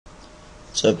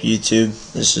What's up,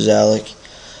 YouTube? This is Alec.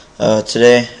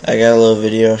 Today I got a little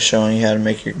video showing you how to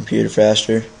make your computer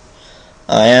faster.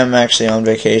 I am actually on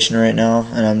vacation right now,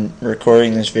 and I'm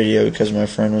recording this video because my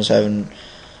friend was having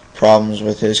problems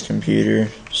with his computer,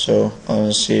 so I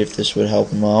want to see if this would help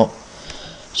him out.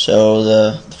 So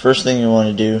the first thing you want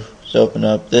to do is open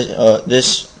up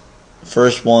this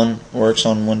first one works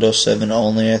on Windows 7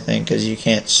 only, I think, because you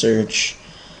can't search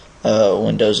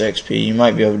Windows XP. You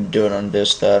might be able to do it on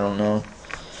Vista, I don't know.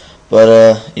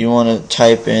 But you want to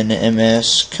type in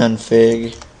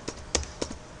msconfig.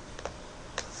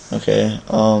 Okay,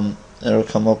 it'll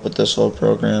come up with this little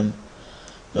program.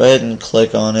 Go ahead and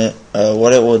click on it.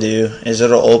 What it will do is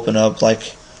it'll open up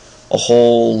like a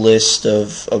whole list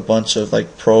of a bunch of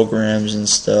like programs and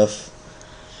stuff.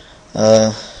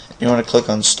 You want to click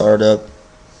on startup,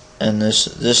 and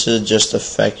this should just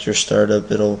affect your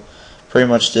startup. It'll pretty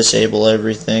much disable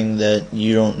everything that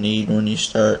you don't need when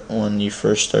you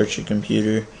first start your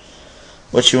computer.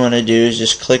 What you want to do is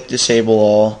just click disable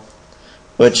all,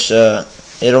 which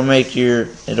it'll make you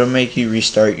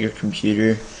restart your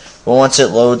computer. But once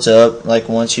it loads up, like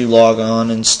once you log on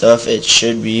and stuff, it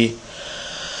should be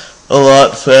a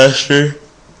lot faster.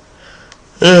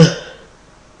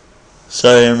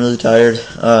 Sorry, I'm really tired.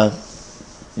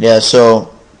 Yeah,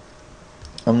 so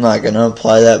I'm not gonna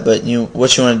apply that, but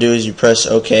what you want to do is you press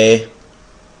OK,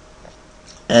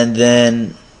 and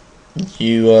then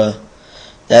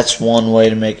that's one way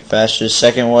to make it faster. The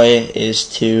second way is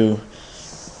to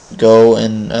go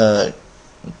and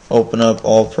open up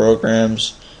all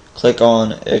programs, click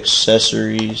on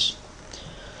accessories,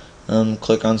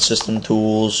 click on system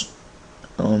tools.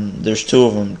 There's two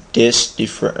of them: disk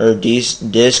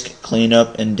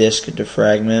cleanup and disk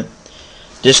defragment.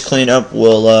 Disk cleanup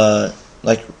will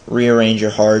like rearrange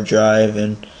your hard drive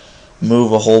and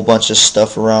move a whole bunch of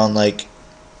stuff around, like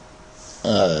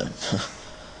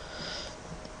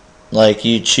like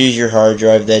you choose your hard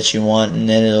drive that you want, and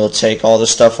then it'll take all the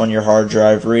stuff on your hard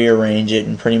drive, rearrange it,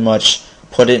 and pretty much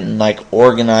put it in like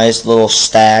organized little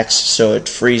stacks, so it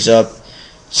frees up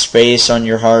space on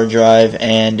your hard drive,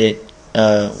 and it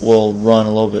will run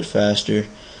a little bit faster.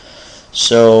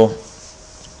 So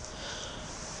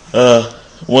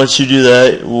once you do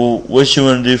that, what you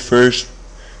want to do first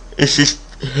is just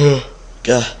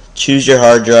choose your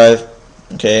hard drive.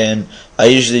 Okay, and I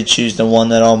usually choose the one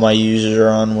that all my users are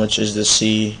on, which is the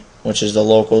C, which is the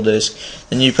local disk.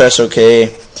 Then you press OK,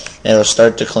 and it'll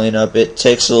start to clean up. It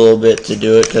takes a little bit to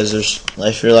do it because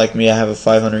if you're like me, I have a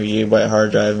 500 gigabyte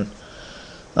hard drive, and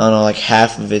I don't know, like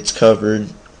half of it's covered.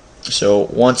 So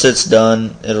once it's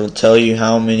done, it'll tell you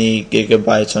how many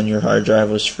gigabytes on your hard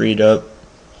drive was freed up.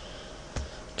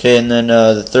 Okay, and then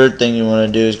the third thing you want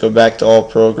to do is go back to all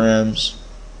programs,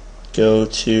 go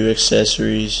to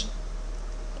accessories,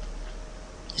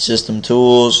 system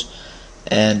tools,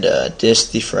 and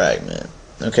disk defragment.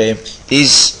 Okay,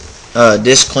 these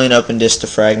disk cleanup and disk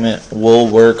defragment will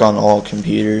work on all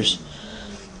computers.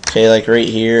 Okay, like right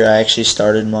here, I actually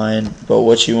started mine, but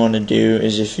what you want to do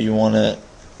is, if you want to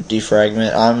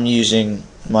defragment, I'm using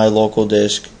my local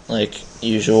disk like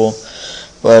usual.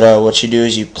 But what you do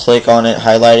is you click on it,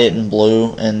 highlight it in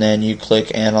blue, and then you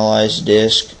click Analyze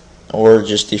Disk, or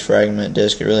just Defragment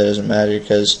Disk. It really doesn't matter,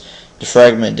 because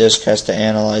Defragment Disk has to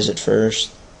analyze it first.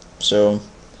 So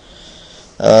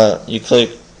you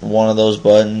click one of those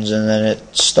buttons, and then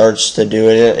it starts to do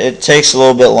it. It takes a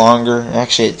little bit longer.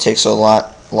 Actually, it takes a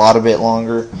lot bit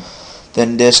longer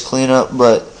than Disk Cleanup,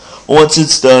 but once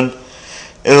it's done,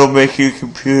 it'll make your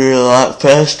computer a lot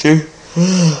faster.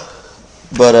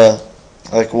 But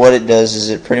like what it does is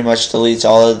it pretty much deletes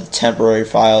all of the temporary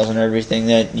files and everything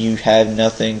that you have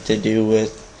nothing to do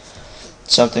with.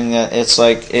 Something that it's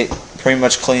like it pretty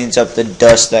much cleans up the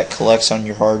dust that collects on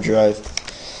your hard drive,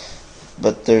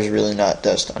 but there's really not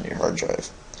dust on your hard drive.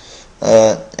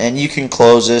 And you can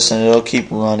close this and it'll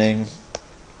keep running.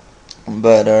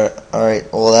 But alright,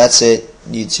 well, that's it,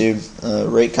 YouTube.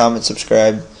 Rate, comment,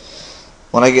 subscribe.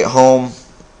 When I get home,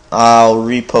 I'll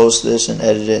repost this and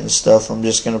edit it and stuff. I'm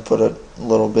just going to put a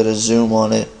little bit of zoom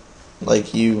on it,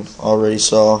 like you already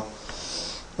saw.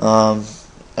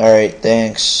 Alright,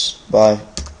 thanks. Bye.